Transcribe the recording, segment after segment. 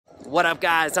What up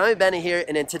guys, TommieBAcademy here,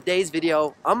 and in today's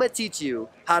video, I'm gonna teach you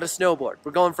how to snowboard.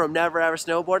 We're going from never ever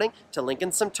snowboarding to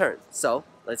linking some turns. So,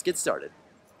 let's get started.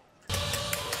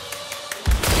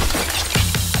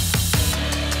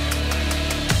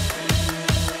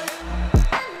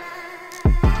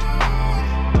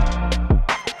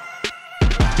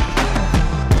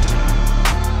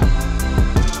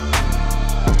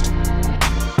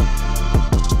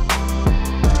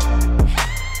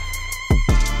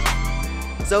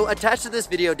 So attached to this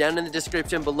video down in the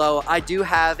description below, I do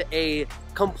have a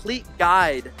complete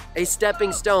guide, a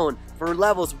stepping stone for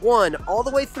levels 1 all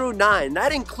the way through 9.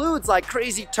 That includes like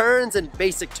crazy turns and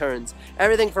basic turns.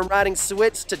 Everything from riding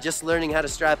switch to just learning how to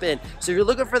strap in. So if you're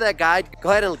looking for that guide, go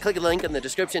ahead and click the link in the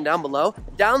description down below.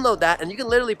 Download that and you can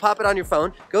literally pop it on your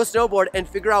phone, go snowboard and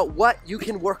figure out what you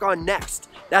can work on next.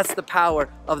 That's the power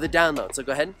of the download. So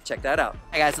go ahead and check that out.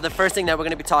 Hey guys, so the first thing that we're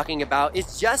gonna be talking about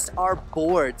is just our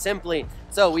board, simply.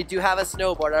 So we do have a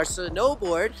snowboard. Our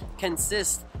snowboard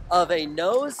consists of a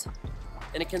nose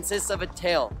and it consists of a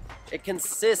tail. It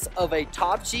consists of a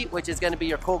top sheet, which is gonna be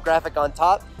your cool graphic on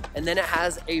top, and then it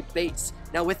has a base.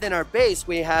 Now within our base,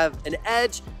 we have an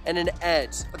edge and an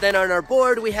edge. But then on our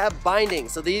board, we have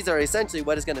bindings. So these are essentially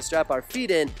what is gonna strap our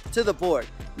feet in to the board.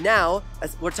 Now,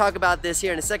 we'll talk about this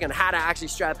here in a second, how to actually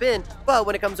strap in, but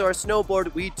when it comes to our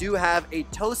snowboard, we do have a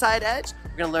toe side edge.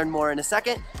 We're gonna learn more in a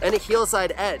second, and a heel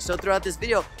side edge. So throughout this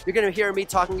video, you're gonna hear me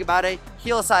talking about a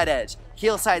heel side edge,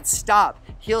 heel side stop,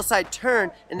 heel side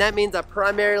turn, and that means that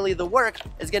primarily the work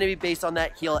is gonna be based on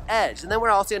that heel edge. And then we're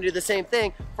also gonna do the same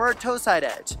thing for our toe side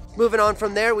edge. Moving on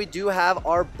from there, we do have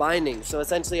our bindings. So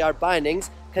essentially our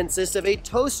bindings consist of a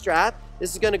toe strap.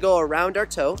 This is gonna go around our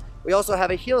toe. We also have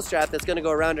a heel strap that's gonna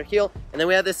go around our heel, and then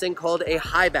we have this thing called a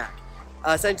high back.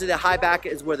 Essentially the high back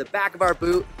is where the back of our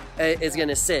boot is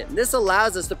gonna sit. And this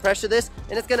allows us to pressure this,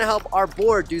 and it's gonna help our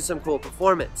board do some cool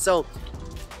performance. So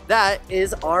that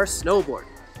is our snowboard.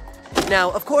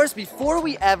 Now, of course, before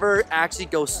we ever actually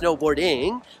go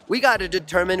snowboarding, we gotta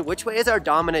determine which way is our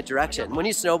dominant direction. When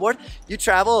you snowboard, you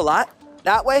travel a lot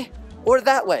that way or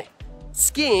that way.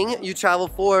 Skiing, you travel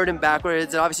forward and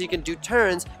backwards, and obviously you can do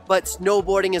turns, but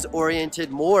snowboarding is oriented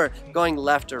more going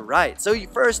left or right. So the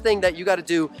first thing that you gotta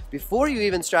do before you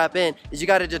even strap in is you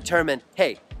gotta determine,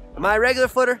 hey, am I a regular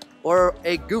footer or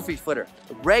a goofy footer?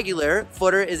 A regular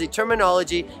footer is a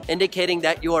terminology indicating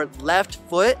that your left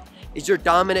foot is your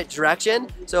dominant direction.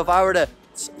 So if I were to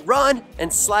run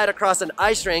and slide across an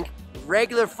ice rink,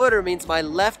 regular footer means my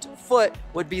left foot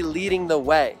would be leading the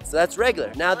way. So that's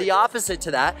regular. Now the opposite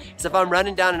to that is if I'm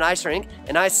running down an ice rink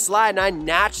and I slide and I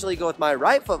naturally go with my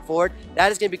right foot forward, that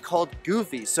is gonna be called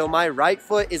goofy. So my right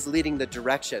foot is leading the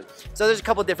direction. So there's a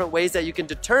couple different ways that you can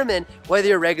determine whether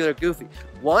you're regular or goofy.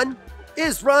 One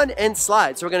is run and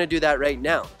slide. So we're gonna do that right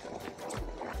now.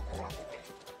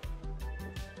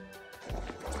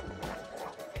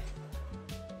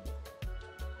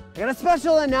 I got a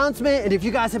special announcement, and if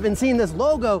you guys have been seeing this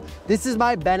logo, this is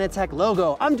my Benetek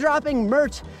logo. I'm dropping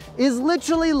merch. It's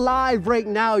literally live right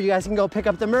now. You guys can go pick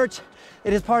up the merch.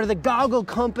 It is part of the goggle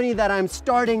company that I'm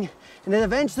starting, and then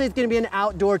eventually it's gonna be an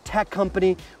outdoor tech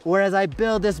company, whereas I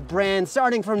build this brand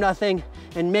starting from nothing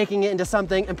and making it into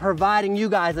something and providing you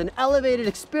guys an elevated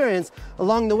experience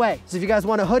along the way. So if you guys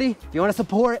want a hoodie, if you want to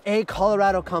support a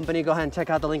Colorado company, go ahead and check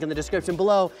out the link in the description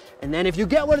below. And then if you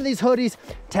get one of these hoodies,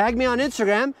 tag me on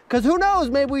Instagram, because who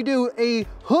knows, maybe we do a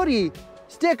hoodie,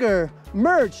 sticker,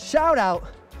 merch, shout out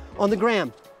on the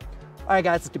gram. All right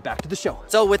guys, let's get back to the show.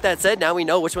 So with that said, now we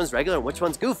know which one's regular and which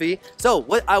one's goofy. So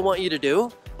what I want you to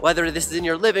do, whether this is in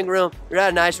your living room, you're at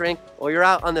an ice rink, or you're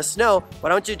out on the snow,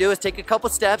 what I want you to do is take a couple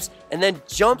steps and then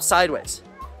jump sideways.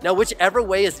 Now, whichever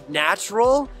way is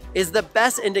natural is the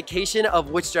best indication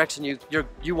of which direction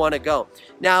you want to go.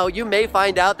 Now, you may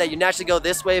find out that you naturally go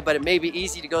this way, but it may be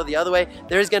easy to go the other way.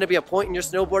 There's gonna be a point in your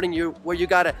snowboarding where you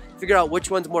gotta figure out which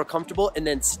one's more comfortable and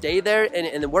then stay there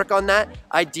and then work on that.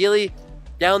 Ideally,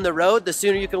 down the road, the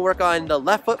sooner you can work on the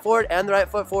left foot forward and the right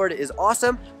foot forward is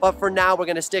awesome, but for now, we're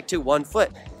gonna stick to one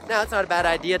foot. Now, it's not a bad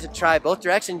idea to try both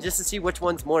directions just to see which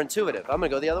one's more intuitive. I'm gonna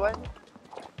go the other way.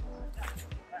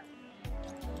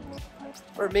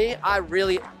 For me, I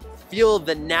really feel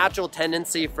the natural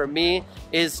tendency for me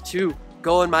is to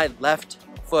go in my left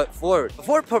foot forward.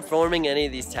 Before performing any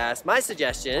of these tasks, my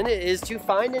suggestion is to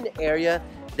find an area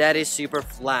that is super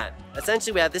flat.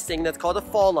 Essentially, we have this thing that's called a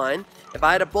fall line, if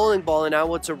I had a bowling ball and I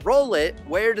want to roll it,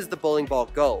 where does the bowling ball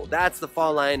go? That's the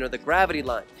fall line or the gravity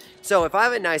line. So if I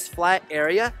have a nice flat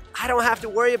area, I don't have to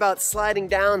worry about sliding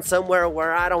down somewhere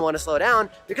where I don't want to slow down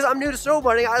because I'm new to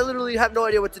snowboarding. I literally have no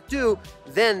idea what to do.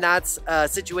 Then that's a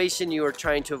situation you are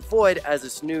trying to avoid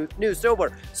as a new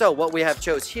snowboarder. So what we have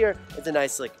chose here is a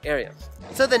nice slick area.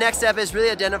 So the next step is really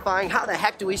identifying how the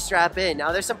heck do we strap in.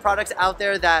 Now there's some products out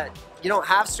there that you don't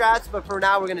have straps, but for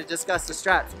now we're going to discuss the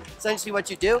straps. Essentially what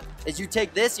you do is you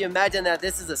take this, you imagine that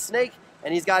this is a snake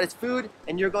and he's got his food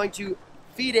and you're going to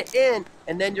feed it in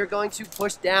and then you're going to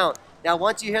push down. Now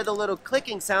once you hear the little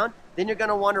clicking sound, then you're going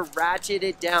to want to ratchet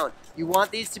it down. You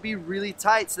want these to be really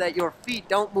tight so that your feet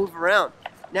don't move around.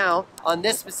 Now on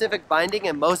this specific binding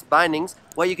and most bindings,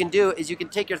 what you can do is you can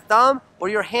take your thumb or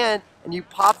your hand and you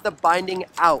pop the binding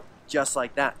out just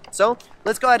like that. So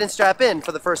let's go ahead and strap in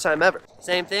for the first time ever.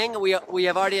 Same thing, we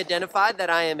have already identified that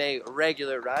I am a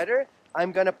regular rider.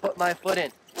 I'm gonna put my foot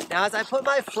in. Now as I put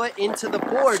my foot into the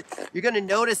board, you're gonna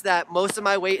notice that most of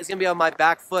my weight is gonna be on my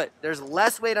back foot. There's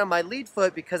less weight on my lead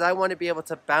foot because I wanna be able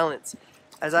to balance.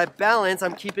 As I balance,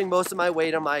 I'm keeping most of my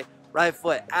weight on my right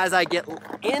foot. As I get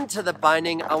into the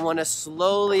binding, I wanna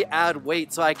slowly add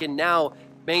weight so I can now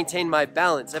maintain my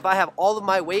balance. If I have all of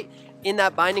my weight in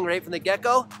that binding right from the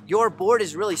get-go, your board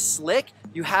is really slick.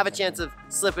 You have a chance of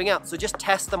slipping out. So just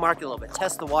test the market a little bit,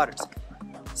 test the waters.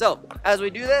 So as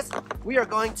we do this, we are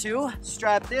going to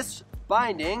strap this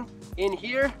binding in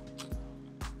here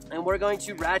and we're going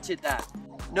to ratchet that.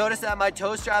 Notice that my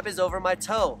toe strap is over my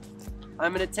toe.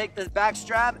 I'm gonna take this back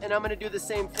strap and I'm gonna do the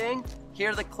same thing.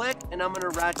 Hear the click and I'm gonna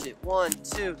ratchet. 1,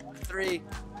 2, 3,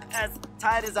 as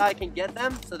tight as I can get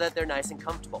them so that they're nice and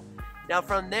comfortable. Now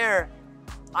from there,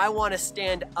 I want to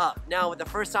stand up. Now, with the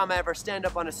first time I ever stand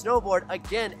up on a snowboard,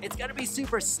 again, it's gonna be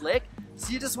super slick.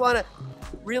 So you just want to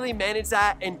really manage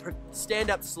that and stand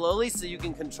up slowly so you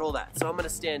can control that. So I'm gonna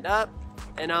stand up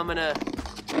and I'm gonna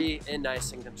be in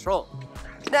nice and control.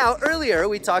 Now, earlier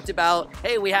we talked about,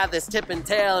 hey, we have this tip and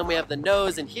tail and we have the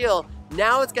nose and heel.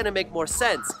 Now it's gonna make more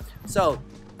sense. So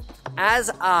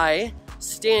as I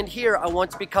stand here, I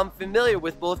want to become familiar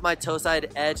with both my toe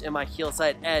side edge and my heel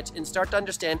side edge and start to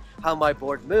understand how my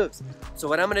board moves. So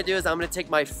what I'm gonna do is I'm gonna take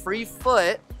my free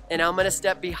foot and I'm gonna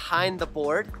step behind the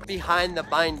board, behind the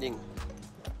binding.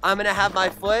 I'm gonna have my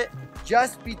foot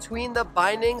just between the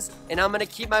bindings and I'm gonna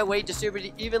keep my weight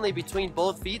distributed evenly between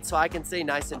both feet so I can stay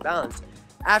nice and balanced.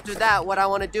 After that, what I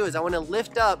wanna do is I wanna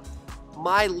lift up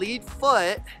my lead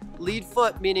foot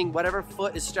meaning whatever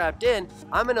foot is strapped in,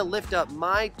 I'm gonna lift up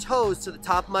my toes to the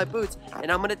top of my boots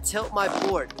and I'm gonna tilt my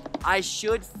board. I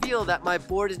should feel that my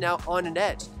board is now on an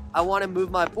edge. I wanna move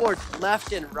my board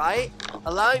left and right,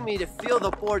 allowing me to feel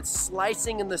the board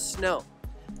slicing in the snow.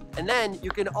 And then you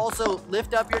can also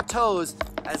lift up your toes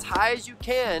as high as you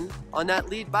can on that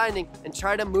lead binding and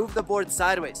try to move the board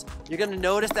sideways. You're gonna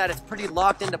notice that it's pretty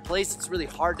locked into place. It's really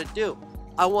hard to do.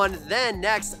 I want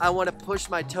to push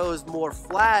my toes more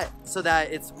flat so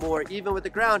that it's more even with the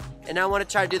ground, and I want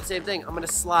to try to do the same thing. I'm going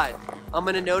to slide. I'm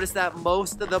going to notice that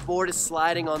most of the board is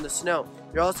sliding on the snow.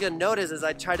 You're also going to notice as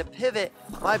I try to pivot,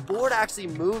 my board actually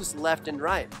moves left and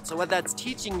right. So what that's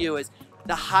teaching you is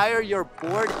the higher your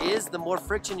board is, the more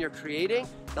friction you're creating.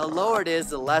 The lower it is,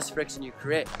 the less friction you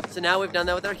create. So now we've done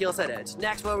that with our heel side edge.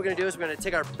 Next, what we're going to do is we're going to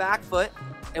take our back foot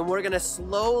and we're going to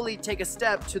slowly take a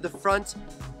step to the front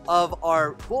of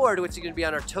our board, which is going to be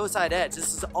on our toe side edge.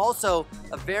 This is also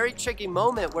a very tricky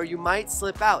moment where you might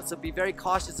slip out, so be very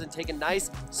cautious and take a nice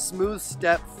smooth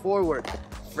step forward.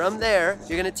 From there,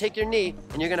 you're going to take your knee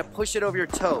and you're going to push it over your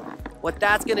toe. What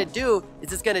that's going to do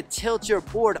is it's going to tilt your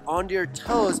board onto your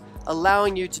toes,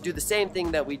 allowing you to do the same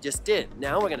thing that we just did.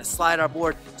 Now we're going to slide our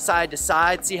board side to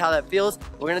side, see how that feels.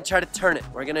 We're going to try to turn it.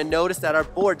 We're going to notice that our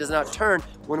board does not turn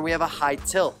when we have a high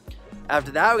tilt.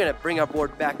 After that, we're gonna bring our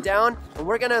board back down and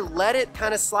we're gonna let it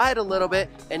kind of slide a little bit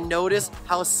and notice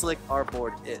how slick our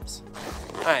board is.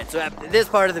 All right, so after this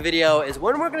part of the video is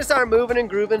when we're gonna start moving and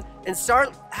grooving and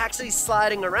start actually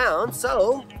sliding around.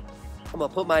 So I'm gonna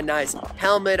put my nice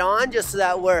helmet on just so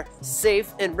that we're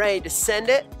safe and ready to send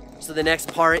it. So the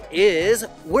next part is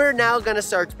we're now gonna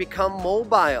start to become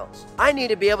mobile. I need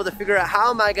to be able to figure out how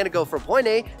am I gonna go from point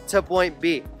A to point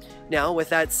B. Now, with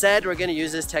that said, we're gonna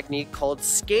use this technique called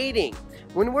skating.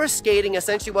 When we're skating,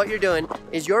 essentially what you're doing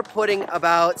is you're putting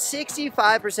about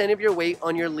 65% of your weight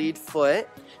on your lead foot.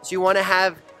 So you wanna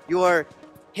have your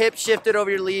hip shifted over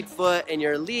your lead foot and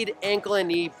your lead ankle and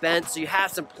knee bent so you have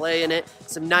some play in it,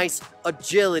 some nice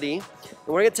agility. And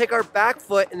we're gonna take our back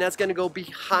foot and that's gonna go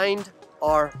behind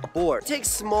our board. Take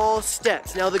small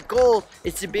steps. Now the goal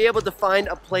is to be able to find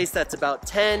a place that's about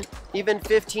 10, even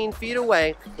 15 feet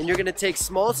away, and you're gonna take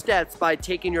small steps by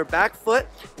taking your back foot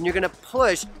and you're gonna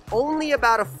push only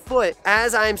about a foot.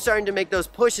 As I'm starting to make those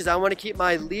pushes, I wanna keep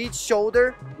my lead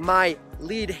shoulder, my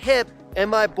lead hip, and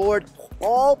my board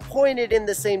all pointed in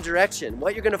the same direction.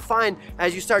 What you're gonna find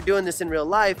as you start doing this in real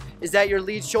life is that your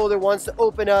lead shoulder wants to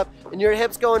open up and your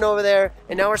hip's going over there,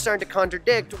 and now we're starting to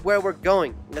contradict where we're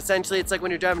going. And essentially, it's like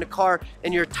when you're driving a car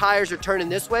and your tires are turning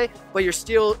this way, but your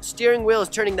steering wheel is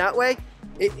turning that way.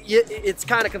 It's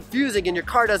kind of confusing and your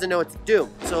car doesn't know what to do.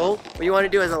 So what you want to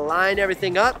do is align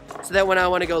everything up so that when I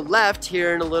want to go left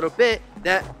here in a little bit,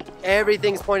 that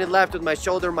everything's pointed left with my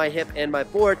shoulder, my hip, and my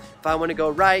board. If I want to go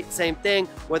right, same thing,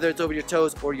 whether it's over your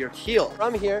toes or your heel.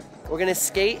 From here, we're gonna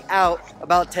skate out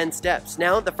about 10 steps.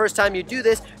 Now, the first time you do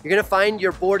this, you're gonna find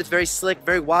your board is very slick,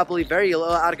 very wobbly, very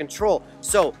out of control.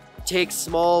 So take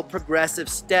small progressive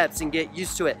steps and get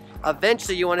used to it.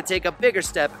 Eventually, you want to take a bigger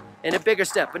step and a bigger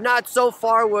step, but not so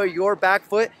far where your back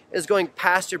foot is going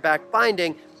past your back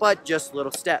binding, but just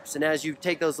little steps. And as you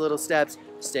take those little steps,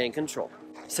 stay in control.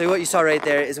 So what you saw right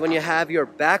there is when you have your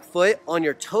back foot on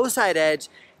your toe side edge,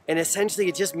 and essentially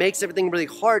it just makes everything really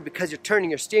hard because you're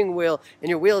turning your steering wheel and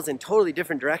your wheels in totally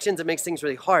different directions. It makes things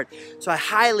really hard. So I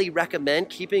highly recommend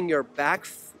keeping your back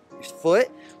foot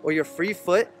or your free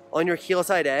foot on your heel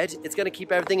side edge. It's gonna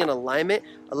keep everything in alignment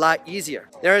a lot easier.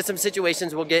 There are some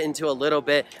situations we'll get into a little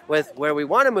bit with where we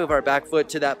wanna move our back foot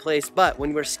to that place, but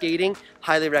when we're skating,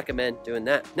 highly recommend doing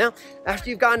that. Now, after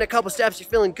you've gotten a couple steps, you're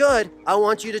feeling good, I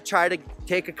want you to try to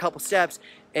take a couple steps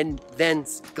and then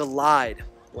glide.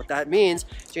 What that means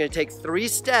is you're gonna take 3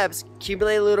 steps,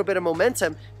 accumulate a little bit of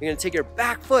momentum, you're gonna take your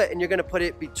back foot and you're gonna put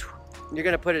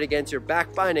it against your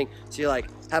back binding so you like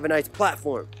have a nice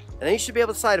platform. And then you should be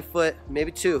able to slide a foot,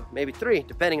 maybe 2, maybe 3,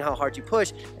 depending how hard you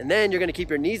push. And then you're gonna keep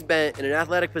your knees bent in an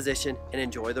athletic position and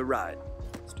enjoy the ride.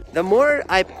 The more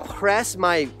I press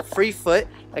my free foot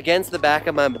against the back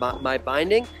of my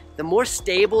binding, the more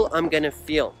stable I'm gonna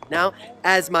feel. Now,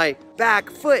 as my back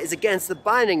foot is against the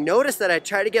binding, notice that I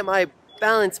try to get my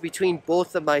balance between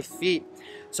both of my feet.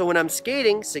 So when I'm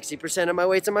skating, 60% of my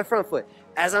weight's on my front foot.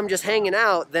 As I'm just hanging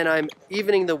out, then I'm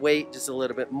evening the weight just a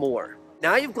little bit more.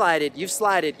 Now you've glided, you've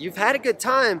slided, you've had a good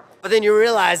time, but then you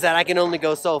realize that I can only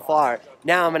go so far.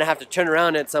 Now I'm gonna have to turn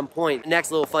around at some point. The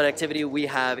next little fun activity we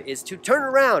have is to turn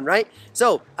around, right?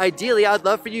 So ideally, I'd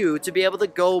love for you to be able to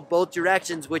go both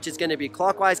directions, which is gonna be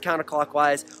clockwise,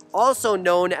 counterclockwise, also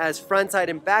known as frontside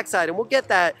and backside. And we'll get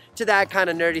to that kind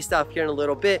of nerdy stuff here in a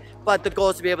little bit, but the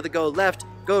goal is to be able to go left,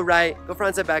 go right, go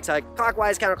frontside, backside,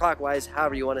 clockwise, counterclockwise,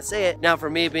 however you wanna say it. Now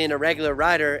for me being a regular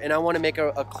rider and I wanna make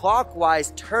a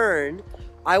clockwise turn,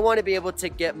 I wanna be able to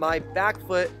get my back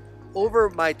foot over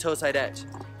my toe side edge.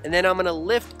 And then I'm gonna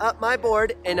lift up my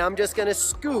board and I'm just gonna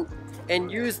scoot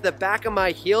and use the back of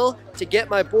my heel to get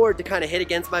my board to kind of hit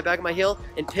against my back of my heel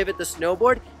and pivot the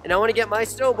snowboard. And I wanna get my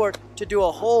snowboard to do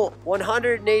a whole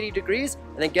 180 degrees.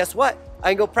 And then guess what?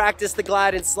 I can go practice the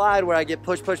glide and slide where I get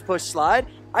push, push, push, slide.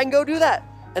 I can go do that.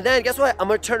 And then guess what? I'm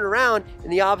gonna turn around in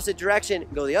the opposite direction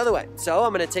and go the other way. So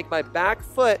I'm gonna take my back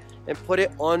foot and put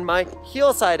it on my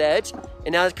heel side edge.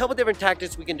 And now there's a couple different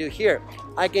tactics we can do here.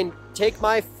 I can take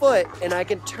my foot and I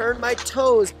can turn my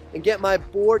toes and get my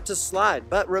board to slide.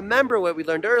 But remember what we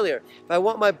learned earlier. If I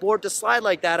want my board to slide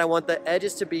like that, I want the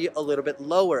edges to be a little bit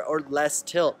lower or less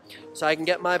tilt. So I can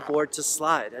get my board to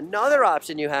slide. Another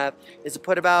option you have is to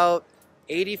put about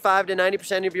 85 to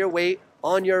 90% of your weight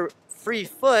on your free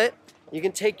foot. You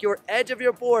can take your edge of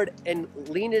your board and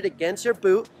lean it against your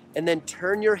boot and then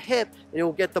turn your hip and it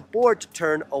will get the board to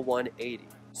turn a 180.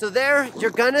 So there, you're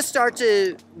gonna start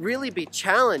to really be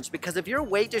challenged because if your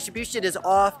weight distribution is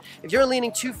off, if you're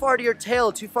leaning too far to your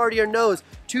tail, too far to your nose,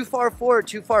 too far forward,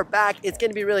 too far back, it's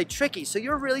gonna be really tricky. So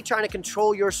you're really trying to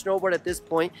control your snowboard at this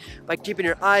point by keeping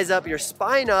your eyes up, your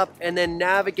spine up, and then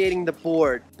navigating the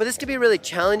board. But this can be really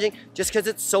challenging just because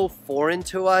it's so foreign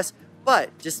to us,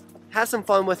 but just have some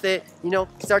fun with it, you know,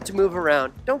 start to move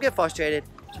around. Don't get frustrated.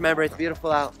 Just remember, it's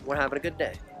beautiful out. We're having a good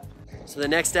day. So the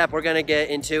next step we're gonna get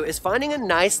into is finding a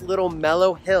nice little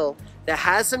mellow hill that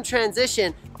has some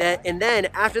transition and then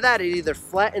after that, it either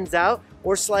flattens out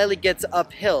or slightly gets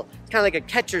uphill. It's kind of like a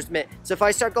catcher's mitt. So if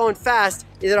I start going fast,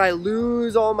 either I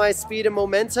lose all my speed and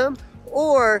momentum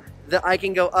or that I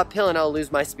can go uphill and I'll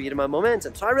lose my speed and my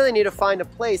momentum. So I really need to find a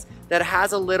place that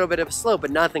has a little bit of a slope,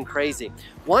 but nothing crazy.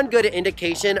 One good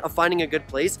indication of finding a good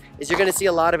place is you're gonna see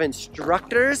a lot of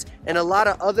instructors and a lot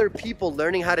of other people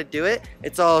learning how to do it.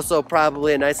 It's also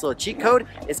probably a nice little cheat code.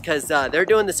 It's because they're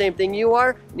doing the same thing you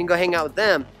are. You can go hang out with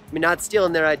them. I mean, not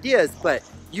stealing their ideas, but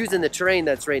using the terrain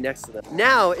that's right next to them.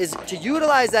 Now is to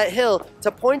utilize that hill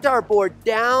to point our board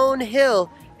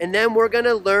downhill, and then we're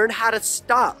gonna learn how to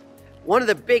stop. One of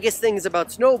the biggest things about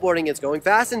snowboarding is going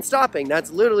fast and stopping. That's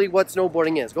literally what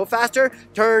snowboarding is. Go faster,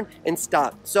 turn, and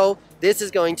stop. So this is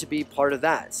going to be part of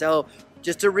that. So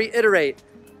just to reiterate,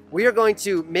 we are going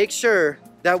to make sure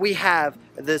that we have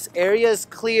this area is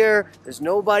clear, there's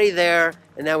nobody there,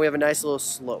 and now we have a nice little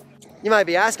slope. You might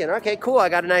be asking, okay, cool, I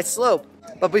got a nice slope.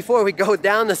 But before we go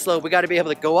down the slope, we got to be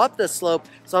able to go up the slope.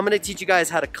 So I'm going to teach you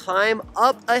guys how to climb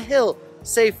up a hill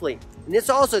safely. And this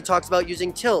also talks about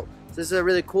using tilt. So this is a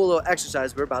really cool little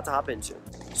exercise we're about to hop into.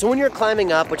 So when you're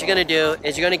climbing up, what you're gonna do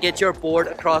is you're gonna get your board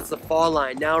across the fall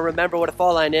line. Now remember what a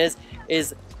fall line is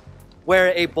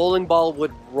where a bowling ball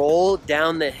would roll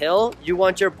down the hill. You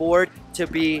want your board to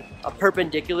be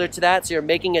perpendicular to that, so you're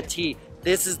making a T.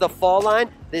 This is the fall line,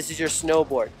 this is your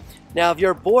snowboard. Now if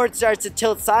your board starts to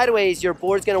tilt sideways, your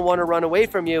board's gonna wanna run away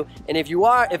from you, and if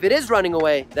it is running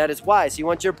away, that is why. So you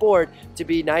want your board to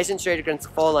be nice and straight against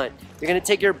the fall line. You're gonna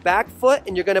take your back foot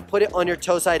and you're gonna put it on your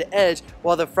toe side edge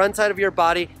while the front side of your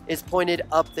body is pointed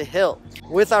up the hill.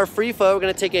 With our free foot, we're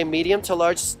gonna take a medium to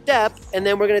large step, and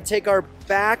then we're gonna take our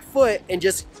back foot and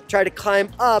just try to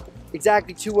climb up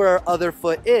exactly to where our other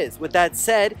foot is. With that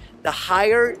said, the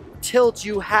higher tilt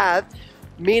you have,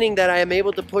 meaning that I am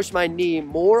able to push my knee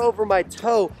more over my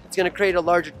toe, it's gonna create a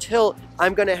larger tilt.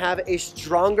 I'm gonna have a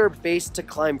stronger base to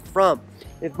climb from.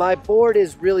 If my board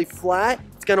is really flat,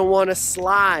 it's gonna wanna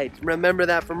slide. Remember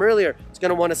that from earlier, it's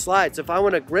gonna wanna slide. So if I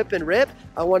wanna grip and rip,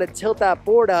 I wanna tilt that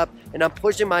board up, and I'm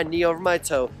pushing my knee over my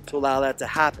toe to allow that to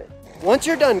happen. Once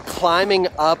you're done climbing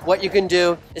up, what you can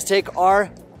do is take our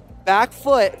back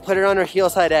foot, put it on our heel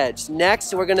side edge.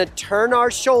 Next, we're gonna turn our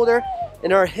shoulder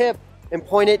and our hip and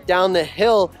point it down the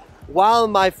hill while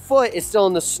my foot is still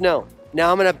in the snow.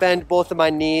 Now I'm gonna bend both of my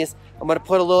knees. I'm gonna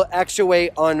put a little extra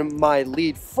weight on my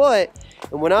lead foot.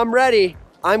 And when I'm ready,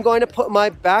 I'm going to put my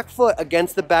back foot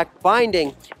against the back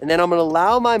binding, and then I'm gonna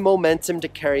allow my momentum to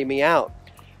carry me out.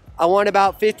 I want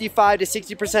about 55 to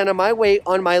 60% of my weight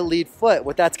on my lead foot.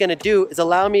 What that's gonna do is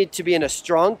allow me to be in a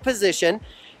strong position,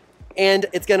 and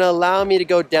it's gonna allow me to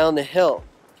go down the hill.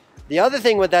 The other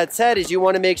thing with that said is you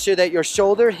want to make sure that your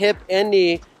shoulder, hip, and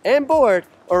knee and board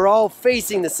are all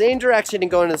facing the same direction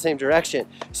and going in the same direction.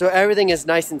 So everything is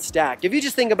nice and stacked. If you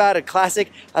just think about a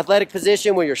classic athletic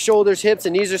position where your shoulders, hips,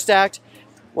 and knees are stacked,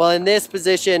 well, in this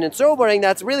position in snowboarding,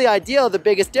 that's really ideal. The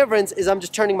biggest difference is I'm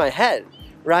just turning my head,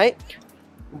 right?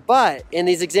 But in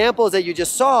these examples that you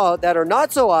just saw that are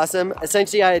not so awesome,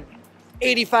 essentially I had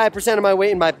 85% of my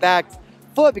weight in my back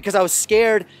foot because I was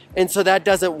scared, and so that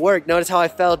doesn't work. Notice how I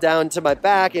fell down to my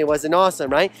back. It wasn't awesome,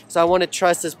 right? So I want to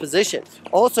trust this position.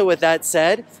 Also with that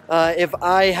said, if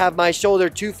I have my shoulder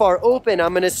too far open,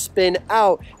 I'm going to spin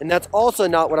out, and that's also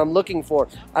not what I'm looking for.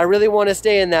 I really want to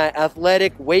stay in that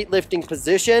athletic weightlifting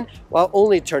position while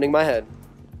only turning my head.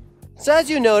 So as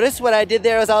you notice, what I did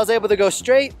there is I was able to go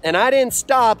straight, and I didn't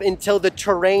stop until the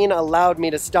terrain allowed me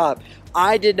to stop.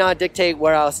 I did not dictate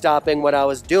where I was stopping, what I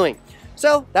was doing.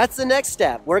 So that's the next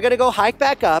step. We're gonna go hike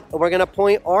back up, and we're gonna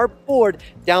point our board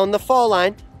down the fall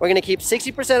line. We're gonna keep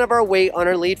 60% of our weight on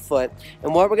our lead foot.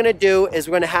 And what we're gonna do is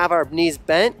we're gonna have our knees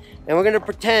bent, and we're gonna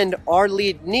pretend our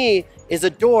lead knee is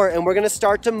a door, and we're gonna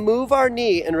start to move our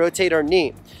knee and rotate our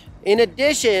knee. In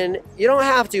addition, you don't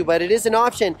have to, but it is an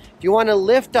option. If you wanna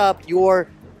lift up your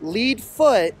lead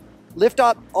foot, lift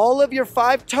up all of your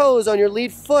 5 toes on your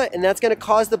lead foot, and that's gonna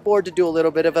cause the board to do a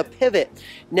little bit of a pivot.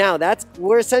 Now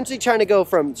we're essentially trying to go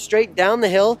from straight down the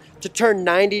hill to turn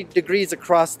 90 degrees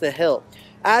across the hill.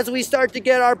 As we start to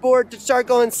get our board to start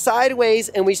going sideways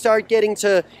and we start getting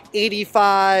to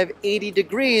 85, 80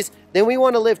 degrees, then we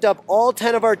wanna lift up all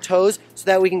 10 of our toes so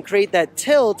that we can create that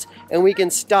tilt and we can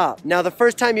stop. Now the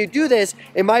first time you do this,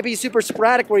 it might be super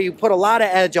sporadic where you put a lot of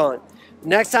edge on.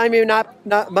 Next time you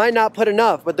might not put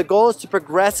enough, but the goal is to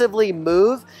progressively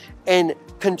move and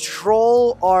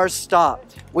control our stop.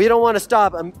 We don't want to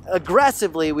stop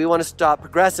aggressively, we want to stop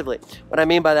progressively. What I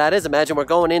mean by that is, imagine we're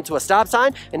going into a stop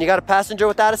sign and you got a passenger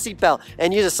without a seatbelt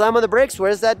and you just slam on the brakes.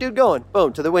 Where's that dude going?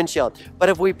 Boom, to the windshield. But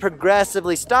if we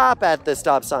progressively stop at the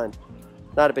stop sign,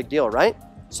 not a big deal, right?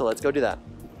 So let's go do that.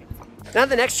 Now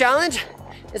the next challenge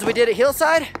is we did it heel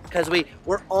side because we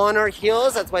were on our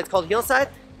heels. That's why it's called heel side.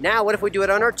 Now, what if we do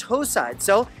it on our toe side?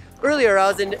 So earlier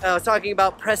I was talking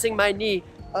about pressing my knee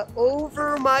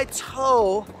over my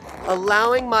toe,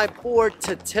 allowing my board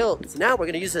to tilt. So now we're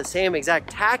gonna use the same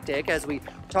exact tactic as we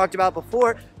talked about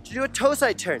before to do a toe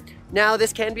side turn. Now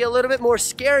this can be a little bit more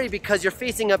scary because you're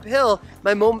facing uphill.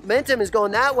 My momentum is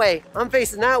going that way. I'm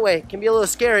facing that way. It can be a little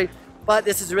scary, but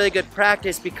this is really good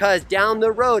practice because down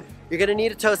the road, you're gonna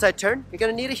need a toe side turn, you're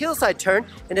gonna need a heel side turn,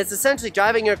 and it's essentially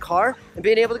driving your car and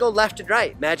being able to go left and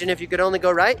right. Imagine if you could only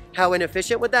go right, how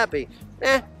inefficient would that be?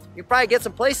 You'd probably get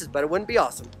some places, but it wouldn't be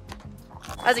awesome.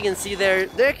 As you can see there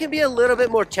can be a little bit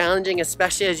more challenging,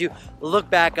 especially as you look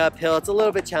back uphill. It's a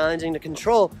little bit challenging to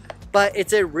control, but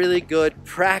it's a really good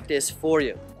practice for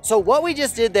you. So what we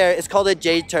just did there is called a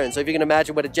J turn. So if you can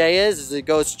imagine what a J is it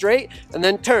goes straight and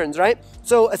then turns, right?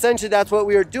 So essentially that's what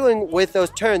we were doing with those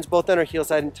turns, both on our heel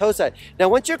side and toe side. Now,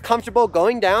 once you're comfortable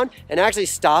going down and actually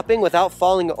stopping without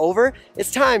falling over, it's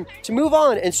time to move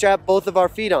on and strap both of our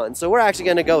feet on. So we're actually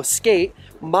gonna go skate,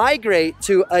 migrate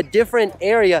to a different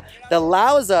area that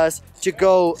allows us to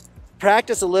go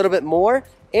practice a little bit more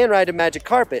and ride a magic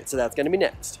carpet. So that's gonna be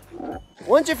next.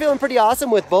 Once you're feeling pretty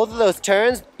awesome with both of those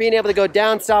turns, being able to go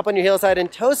down, stop on your heel side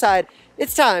and toe side,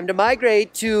 it's time to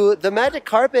migrate to the magic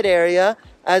carpet area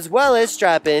as well as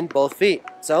strap in both feet.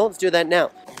 So let's do that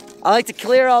now. I like to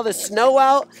clear all the snow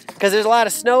out because there's a lot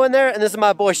of snow in there, and this is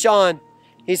my boy Sean.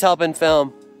 He's helping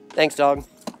film. Thanks, dog.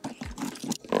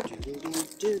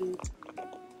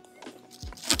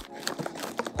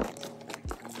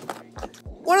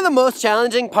 One of the most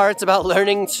challenging parts about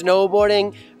learning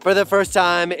snowboarding for the first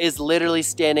time is literally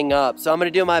standing up. So I'm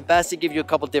gonna do my best to give you a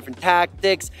couple different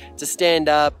tactics to stand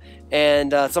up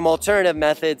and some alternative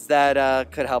methods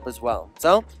that could help as well.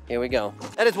 So here we go.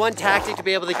 That is one tactic to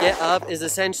be able to get up, is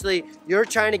essentially you're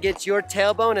trying to get your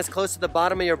tailbone as close to the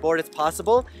bottom of your board as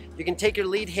possible. You can take your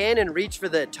lead hand and reach for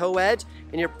the toe edge,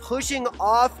 and you're pushing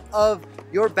off of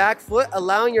your back foot,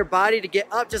 allowing your body to get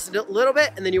up just a little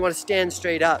bit, and then you wanna stand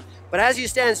straight up. But as you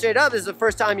stand straight up, this is the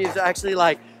first time you've actually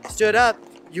stood up,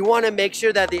 you wanna make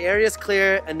sure that the area is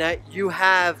clear and that you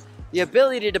have the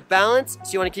ability to balance.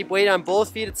 So you wanna keep weight on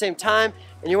both feet at the same time,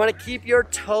 and you wanna keep your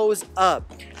toes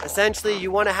up. Essentially, you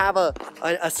wanna have a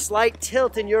slight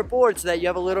tilt in your board so that you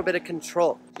have a little bit of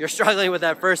control. You're struggling with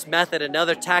that first method.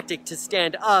 Another tactic to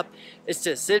stand up is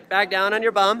to sit back down on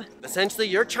your bum. Essentially,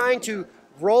 you're trying to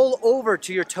roll over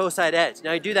to your toe side edge.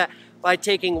 Now you do that by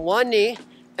taking one knee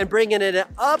and bringing it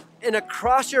up and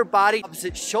across your body,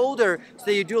 opposite shoulder, so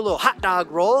that you do a little hot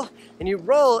dog roll, and you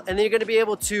roll, and then you're gonna be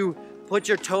able to put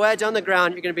your toe edge on the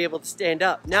ground, you're gonna be able to stand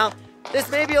up. Now, this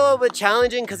may be a little bit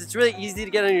challenging because it's really easy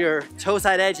to get on your toe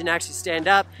side edge and actually stand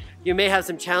up. You may have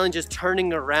some challenges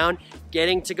turning around,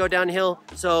 getting to go downhill,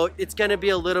 so it's gonna be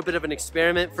a little bit of an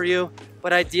experiment for you,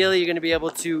 but ideally you're gonna be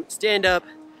able to stand up,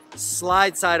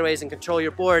 slide sideways and control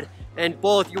your board, and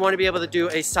both, you wanna be able to do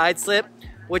a side slip,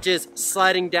 which is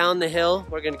sliding down the hill.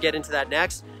 We're gonna get into that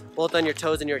next, both on your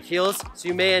toes and your heels. So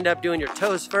you may end up doing your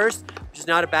toes first, which is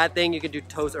not a bad thing. You can do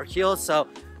toes or heels, so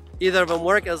either of them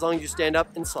work as long as you stand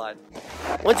up and slide.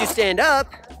 Once you stand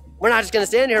up, we're not just gonna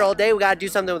stand here all day, we gotta do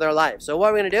something with our life. So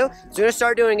what we're gonna do is we're gonna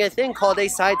start doing a thing called a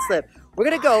side slip. We're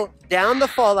gonna go down the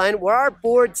fall line where our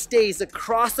board stays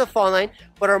across the fall line,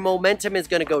 but our momentum is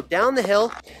gonna go down the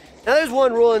hill. Now there's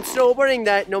one rule in snowboarding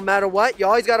that no matter what, you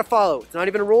always gotta follow. It's not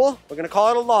even a rule, we're gonna call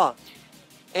it a law.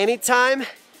 Anytime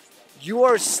you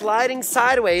are sliding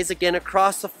sideways, again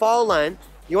across the fall line,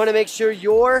 you wanna make sure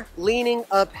you're leaning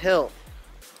uphill.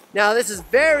 Now this is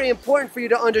very important for you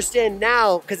to understand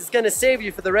now because it's gonna save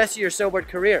you for the rest of your snowboard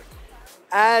career.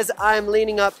 As I'm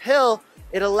leaning uphill,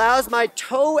 it allows my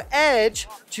toe edge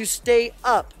to stay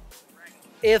up.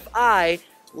 If I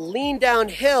lean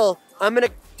downhill, I'm gonna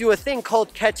do a thing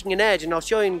called catching an edge, and I'll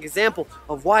show you an example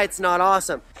of why it's not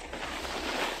awesome.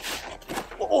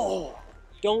 Oh,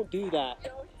 don't do that.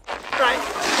 Right,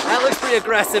 that looks pretty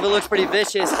aggressive, it looks pretty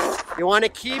vicious. You wanna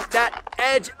keep that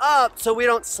edge up so we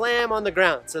don't slam on the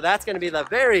ground. So that's gonna be the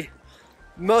very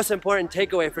most important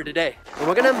takeaway for today. And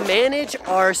we're gonna manage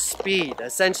our speed.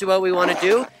 Essentially what we wanna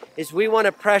do is we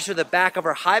wanna pressure the back of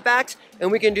our high backs,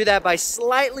 and we can do that by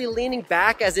slightly leaning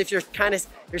back as if you're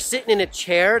sitting in a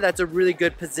chair. That's a really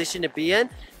good position to be in.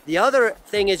 The other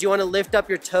thing is you wanna lift up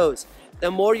your toes.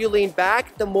 The more you lean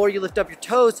back, the more you lift up your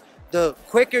toes, the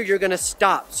quicker you're gonna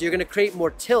stop. So you're gonna create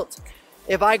more tilt.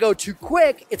 If I go too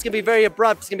quick, it's gonna be very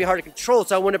abrupt, it's gonna be hard to control,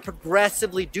 so I wanna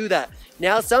progressively do that.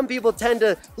 Now, some people tend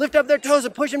to lift up their toes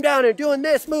and push them down and doing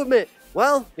this movement.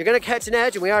 Well, you're gonna catch an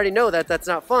edge, and we already know that that's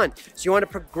not fun. So you wanna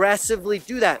progressively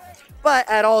do that. But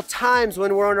at all times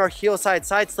when we're on our heel side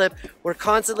slip, we're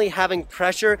constantly having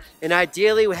pressure, and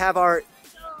ideally we have our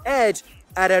edge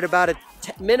at about a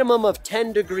minimum of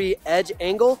 10-degree edge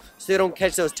angle so you don't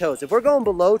catch those toes. If we're going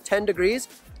below 10 degrees,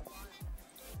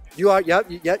 you're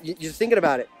thinking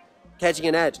about it. Catching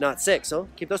an edge, not 6, so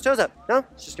keep those toes up. No,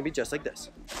 it's just gonna be just like this.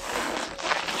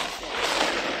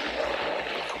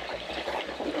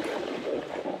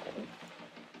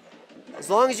 As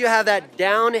long as you have that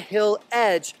downhill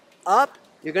edge up,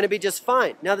 you're gonna be just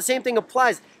fine. Now the same thing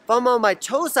applies. If I'm on my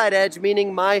toe side edge,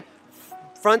 meaning my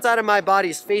front side of my body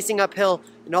is facing uphill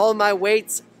and all of my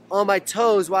weight's on my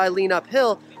toes while I lean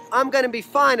uphill, I'm gonna be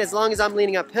fine as long as I'm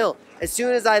leaning uphill. As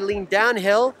soon as I lean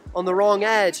downhill on the wrong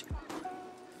edge,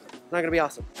 it's not gonna be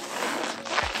awesome.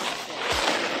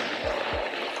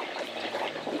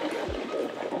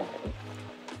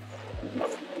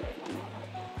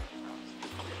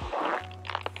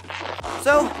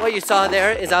 So what you saw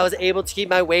there is I was able to keep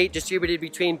my weight distributed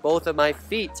between both of my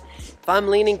feet. If I'm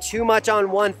leaning too much on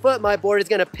one foot, my board is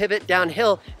gonna pivot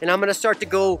downhill and I'm gonna start to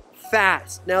go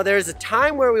fast. Now there's a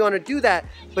time where we wanna do that,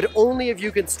 but only if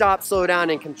you can stop, slow down,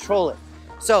 and control it.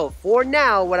 So for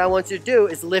now, what I want you to do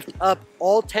is lift up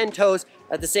all 10 toes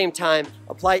at the same time,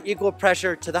 apply equal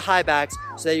pressure to the high backs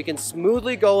so that you can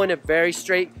smoothly go in a very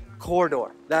straight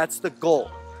corridor. That's the goal.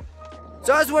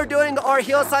 So as we're doing our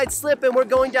heel side slip and we're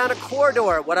going down a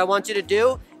corridor, what I want you to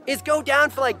do is go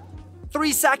down for like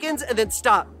 3 seconds and then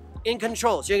stop in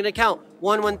control. So you're gonna count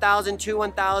 1, 1,000, 2,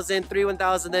 1,000, 3,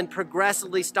 1,000, then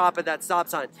progressively stop at that stop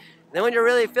sign. And then when you're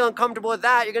really feeling comfortable with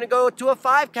that, you're gonna go to a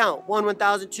 5 count. 1,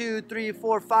 1,000, 2, 3,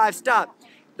 4, 5, stop.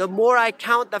 The more I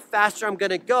count, the faster I'm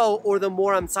gonna go, or the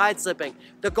more I'm side slipping.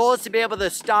 The goal is to be able to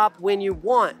stop when you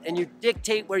want and you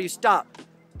dictate where you stop.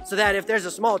 So that if there's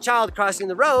a small child crossing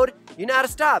the road, you know how to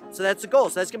stop. So that's the goal.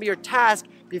 So that's gonna be your task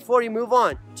before you move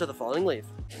on to the falling leaf.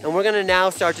 And we're gonna now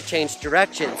start to change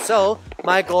direction. So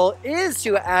my goal is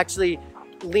to actually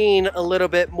lean a little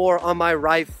bit more on my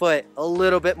right foot, a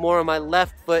little bit more on my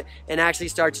left foot, and actually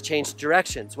start to change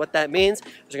directions. What that means is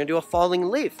we're gonna do a falling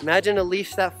leaf. Imagine a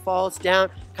leaf that falls down,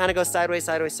 kind of goes sideways,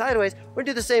 sideways, sideways. We're gonna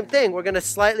do the same thing. We're gonna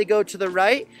slightly go to the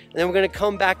right, and then we're gonna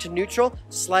come back to neutral,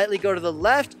 slightly go to the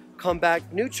left, come back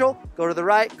neutral, go to the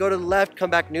right, go to the left, come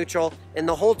back neutral. And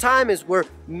the whole time is we're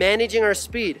managing our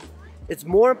speed. It's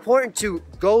more important to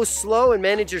go slow and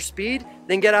manage your speed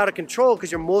than get out of control,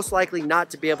 because you're most likely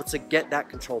not to be able to get that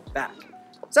control back.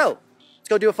 So let's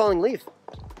go do a falling leaf.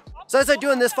 So as I'm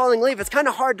doing this falling leaf, it's kind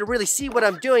of hard to really see what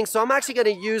I'm doing, so I'm actually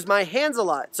gonna use my hands a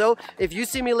lot. So if you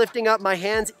see me lifting up my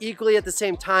hands equally at the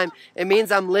same time, it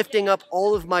means I'm lifting up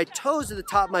all of my toes to the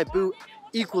top of my boot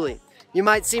equally. You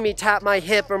might see me tap my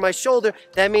hip or my shoulder.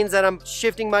 That means that I'm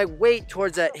shifting my weight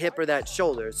towards that hip or that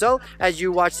shoulder. So as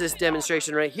you watch this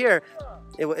demonstration right here,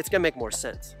 it's gonna make more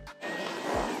sense.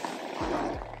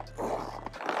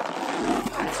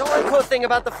 So one cool thing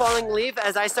about the falling leaf,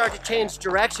 as I start to change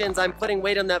directions, I'm putting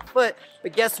weight on that foot,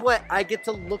 but guess what? I get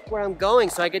to look where I'm going,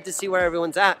 so I get to see where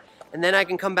everyone's at. And then I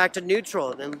can come back to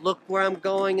neutral and look where I'm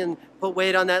going and put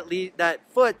weight on that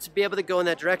foot to be able to go in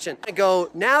that direction. I go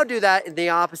now do that in the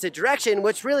opposite direction,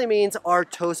 which really means our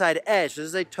toe side edge. This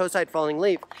is a toe side falling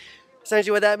leaf.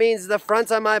 Essentially what that means is the front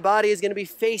side of my body is gonna be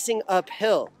facing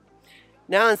uphill.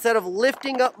 Now instead of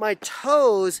lifting up my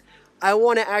toes, I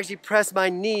wanna actually press my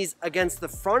knees against the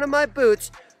front of my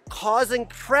boots, causing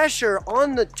pressure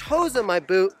on the toes of my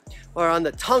boot or on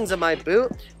the tongues of my boot,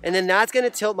 and then that's gonna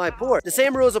tilt my board. The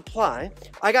same rules apply.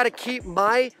 I gotta keep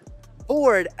my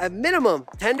board at minimum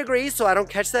 10 degrees so I don't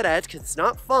catch that edge, because it's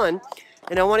not fun,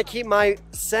 and I wanna keep my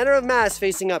center of mass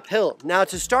facing uphill. Now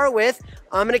to start with,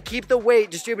 I'm gonna keep the weight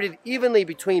distributed evenly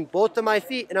between both of my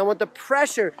feet, and I want the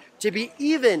pressure to be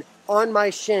even on my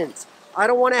shins. I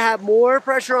don't wanna have more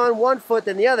pressure on one foot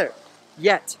than the other,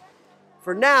 yet.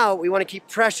 For now, we want to keep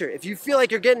pressure. If you feel like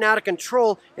you're getting out of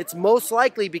control, it's most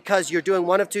likely because you're doing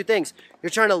one of two things. You're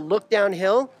trying to look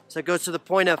downhill, so it goes to the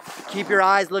point of keep your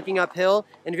eyes looking uphill.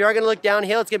 And if you are going to look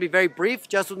downhill, it's going to be very brief,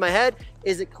 just with my head.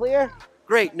 Is it clear?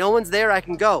 Great, no one's there, I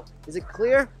can go. Is it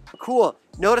clear? Cool.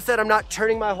 Notice that I'm not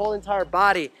turning my whole entire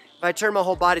body. If I turn my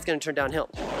whole body, it's going to turn downhill.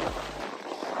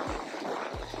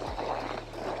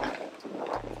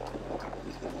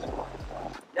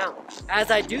 Now,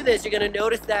 as I do this, you're gonna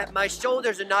notice that my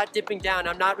shoulders are not dipping down.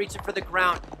 I'm not reaching for the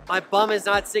ground. My bum is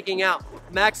not sticking out.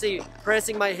 I'm actually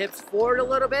pressing my hips forward a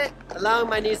little bit, allowing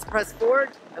my knees to press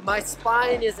forward, and my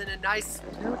spine is in a nice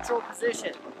neutral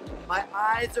position. My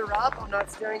eyes are up, I'm not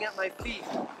staring at my feet.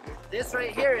 This right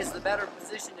here is the better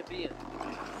position to be in.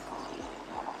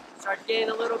 Start gaining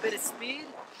a little bit of speed.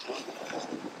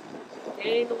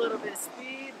 Gain a little bit of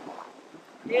speed.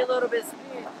 Gain a little bit of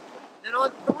speed. Then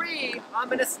on 3, I'm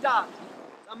gonna stop.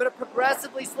 I'm gonna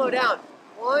progressively slow down.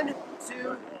 1,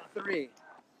 2, 3.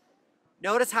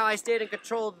 Notice how I stayed in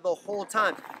control the whole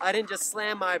time. I didn't just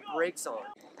slam my brakes on.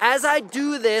 As I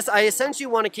do this, I essentially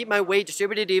want to keep my weight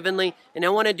distributed evenly, and I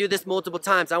want to do this multiple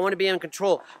times. I want to be in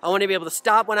control. I want to be able to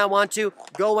stop when I want to,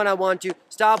 go when I want to,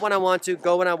 stop when I want to,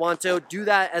 go when I want to. Do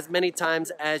that as many times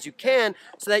as you can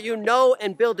so that you know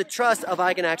and build the trust of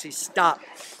I can actually stop.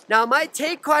 Now, it might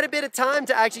take quite a bit of time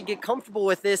to actually get comfortable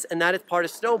with this, and that is part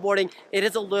of snowboarding. It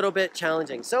is a little bit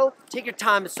challenging. So take your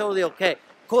time, it's totally okay.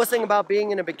 Coolest thing about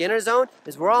being in a beginner zone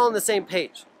is we're all on the same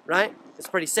page, right? It's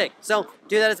pretty sick. So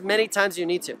do that as many times as you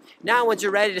need to. Now, once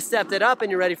you're ready to step it up and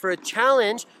you're ready for a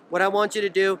challenge, what I want you to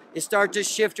do is start to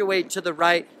shift your weight to the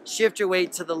right, shift your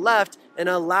weight to the left, and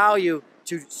allow you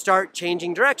to start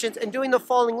changing directions and doing the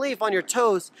falling leaf on your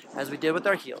toes as we did with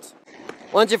our heels.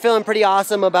 Once you're feeling pretty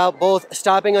awesome about both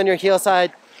stopping on your heel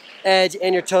side edge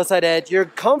and your toe side edge, you're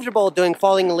comfortable doing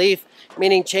falling leaf,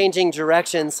 meaning changing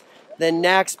directions. The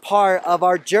next part of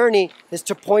our journey is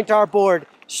to point our board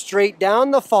straight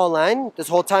down the fall line. This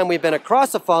whole time we've been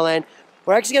across the fall line.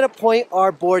 We're actually going to point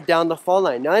our board down the fall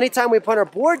line. Now, anytime we point our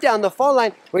board down the fall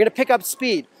line, we're going to pick up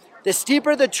speed. The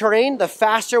steeper the terrain, the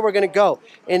faster we're going to go.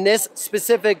 In this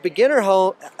specific beginner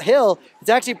hill, it's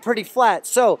actually pretty flat.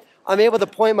 So I'm able to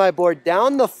point my board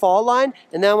down the fall line,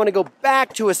 and then I want to go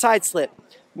back to a side slip.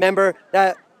 Remember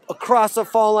that across the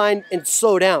fall line and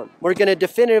slow down. We're going to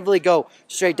definitively go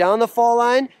straight down the fall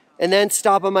line and then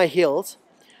stop on my heels.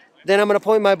 Then I'm going to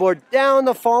point my board down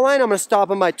the fall line. I'm going to stop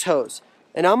on my toes.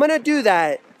 And I'm going to do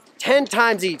that 10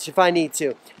 times each if I need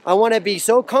to. I want to be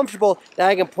so comfortable that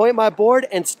I can point my board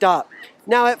and stop.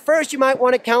 Now, at first, you might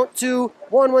want to count to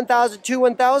 1, 1,000, 2,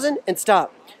 1,000, and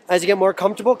stop. As you get more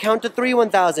comfortable, count to 3,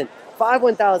 1,000, 5,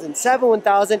 1,000, 7,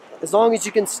 1,000, as long as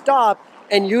you can stop.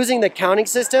 And using the counting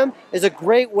system is a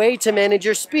great way to manage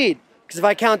your speed. Because if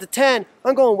I count to 10,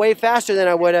 I'm going way faster than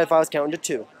I would if I was counting to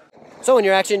 2. So when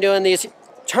you're actually doing these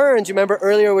turns, remember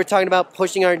earlier we were talking about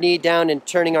pushing our knee down and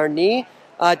turning our knee,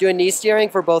 doing knee steering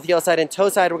for both heel side and toe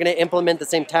side. We're going to implement the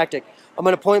same tactic. I'm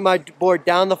going to point my board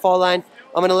down the fall line.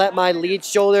 I'm going to let my lead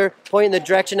shoulder point in the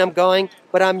direction I'm going,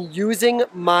 but I'm using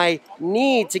my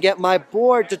knee to get my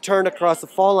board to turn across the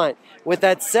fall line. With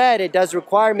that said, it does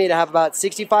require me to have about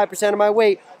 65% of my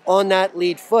weight on that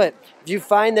lead foot. If you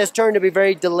find this turn to be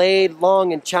very delayed,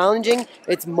 long, and challenging,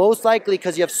 it's most likely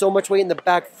because you have so much weight in the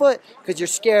back foot because you're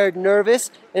scared,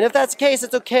 nervous. And if that's the case,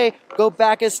 it's okay. Go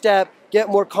back a step, get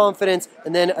more confidence,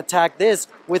 and then attack this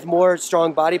with more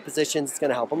strong body positions. It's going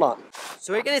to help a lot.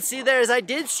 So what you're going to see there is I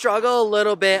did struggle a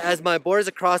little bit as my board is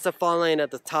across the fall line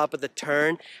at the top of the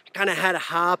turn. I kind of had to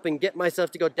hop and get myself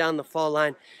to go down the fall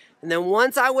line. And then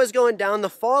once I was going down the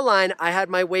fall line, I had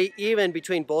my weight even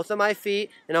between both of my feet,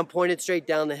 and I'm pointed straight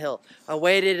down the hill. I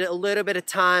waited a little bit of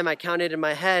time, I counted in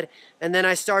my head, and then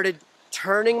I started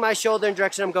turning my shoulder in the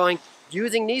direction I'm going,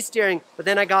 using knee steering, but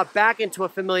then I got back into a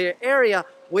familiar area,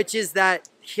 which is that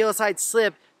heel side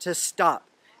slip to stop.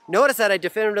 Notice that I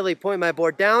definitively pointed my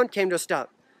board down, came to a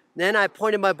stop. Then I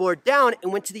pointed my board down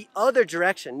and went to the other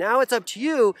direction. Now it's up to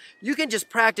you. You can just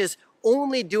practice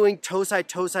only doing toe side,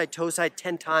 toe side, toe side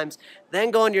 10 times, then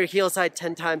go on your heel side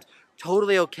 10 times,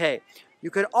 totally okay.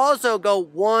 You could also go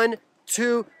 1,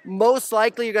 2, most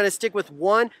likely you're gonna stick with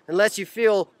 1 unless you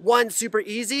feel 1 super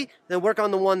easy, then work on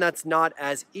the one that's not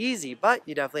as easy, but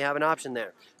you definitely have an option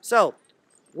there. So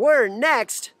we're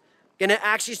next gonna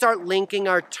actually start linking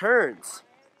our turns.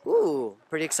 Ooh,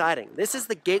 pretty exciting. This is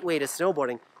the gateway to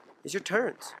snowboarding. Is your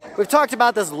turns. We've talked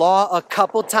about this law a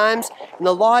couple times, and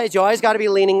the law is you always got to be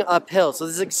leaning uphill. So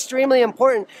this is extremely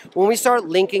important when we start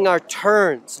linking our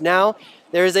turns. Now,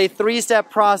 there is a 3-step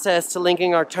process to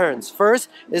linking our turns. First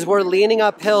is we're leaning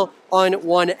uphill on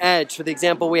one edge. For the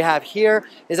example we have here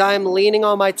is I'm leaning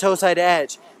on my toe side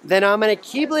edge. Then I'm going to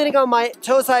keep leaning on my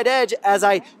toe side edge as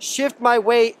I shift my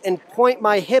weight and point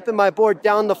my hip and my board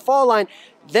down the fall line.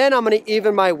 Then I'm going to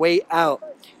even my weight out.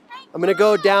 I'm gonna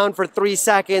go down for 3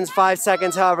 seconds, 5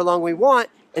 seconds, however long we want,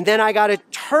 and then I gotta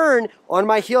turn on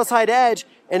my heel side edge,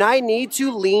 and I need to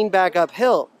lean back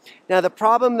uphill. Now, the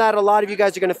problem that a lot of you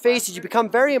guys are gonna face is you become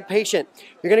very impatient.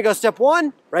 You're gonna go step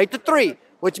 1, right to 3,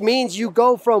 which means you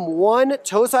go from one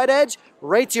toe side edge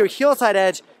right to your heel side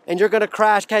edge, and you're gonna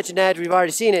crash, catch an edge. We've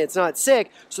already seen it, it's not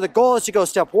sick. So the goal is to go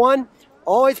step 1,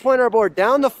 always point our board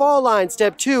down the fall line,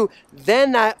 step 2,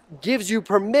 then that gives you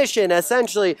permission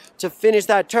essentially to finish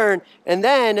that turn, and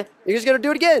then you're just gonna do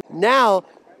it again. Now,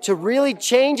 to really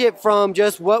change it from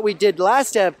just what we did last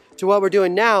step to what we're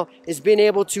doing now is being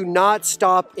able to not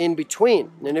stop in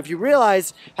between. And if you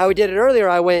realize how we did it earlier,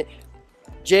 I went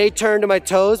J turn to my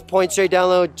toes, point straight down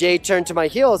low, J turn to my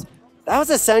heels. That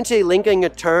was essentially linking a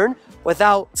turn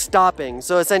without stopping.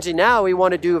 So essentially now we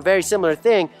want to do a very similar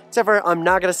thing, except for I'm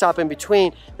not going to stop in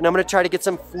between, and I'm going to try to get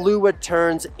some fluid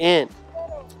turns in.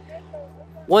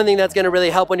 One thing that's gonna really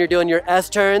help when you're doing your S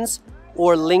turns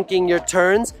or linking your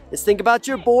turns is think about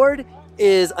your board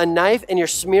is a knife and you're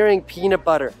smearing peanut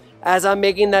butter. As I'm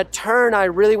making that turn, I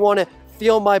really wanna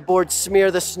feel my board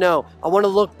smear the snow. I wanna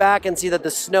look back and see that the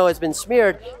snow has been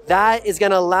smeared. That is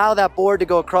gonna allow that board to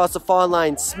go across the fall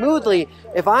line smoothly.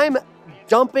 If I'm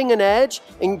dumping an edge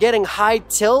and getting high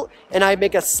tilt and I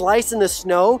make a slice in the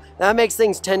snow, that makes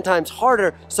things 10 times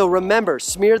harder. So remember,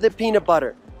 smear the peanut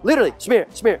butter. Literally, smear,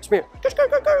 smear, smear.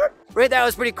 Right, that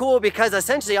was pretty cool because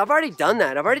essentially I've already done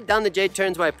that. I've already done the J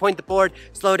turns where I point the board,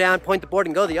 slow down, point the board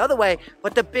and go the other way.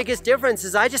 But the biggest difference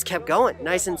is I just kept going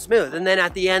nice and smooth. And then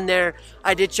at the end there,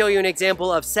 I did show you an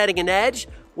example of setting an edge,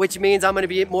 which means I'm gonna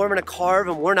be more of a carve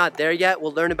and we're not there yet.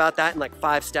 We'll learn about that in like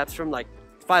 5 steps from like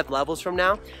 5 levels from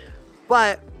now.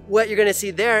 But what you're gonna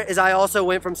see there is I also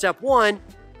went from step 1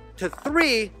 to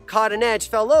 3, caught an edge,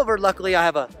 fell over. Luckily I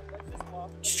have a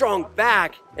strong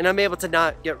back and I'm able to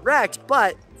not get wrecked,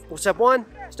 but step 1,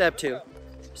 step 2,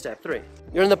 step 3.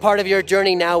 You're in the part of your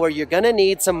journey now where you're gonna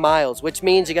need some miles, which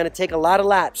means you're gonna take a lot of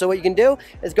laps. So what you can do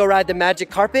is go ride the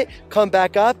magic carpet, come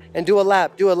back up and do a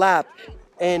lap.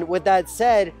 And with that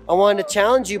said, I wanted to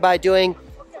challenge you by doing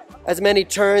as many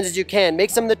turns as you can.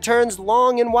 Make some of the turns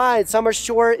long and wide. Some are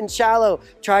short and shallow.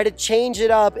 Try to change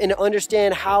it up and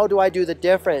understand how do I do the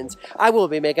difference. I will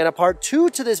be making a part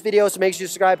 2 to this video, so make sure you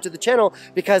subscribe to the channel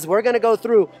because we're gonna go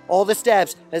through all the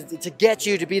steps to get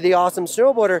you to be the awesome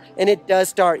snowboarder, and it does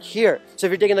start here. So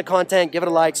if you're digging the content, give it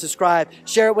a like, subscribe,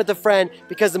 share it with a friend,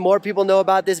 because the more people know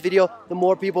about this video, the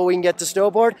more people we can get to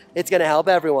snowboard. It's gonna help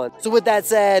everyone. So with that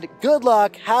said, good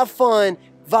luck, have fun,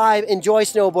 vibe, enjoy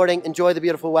snowboarding, enjoy the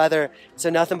beautiful weather. So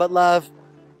nothing but love.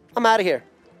 I'm out of here.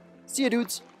 See you,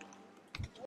 dudes.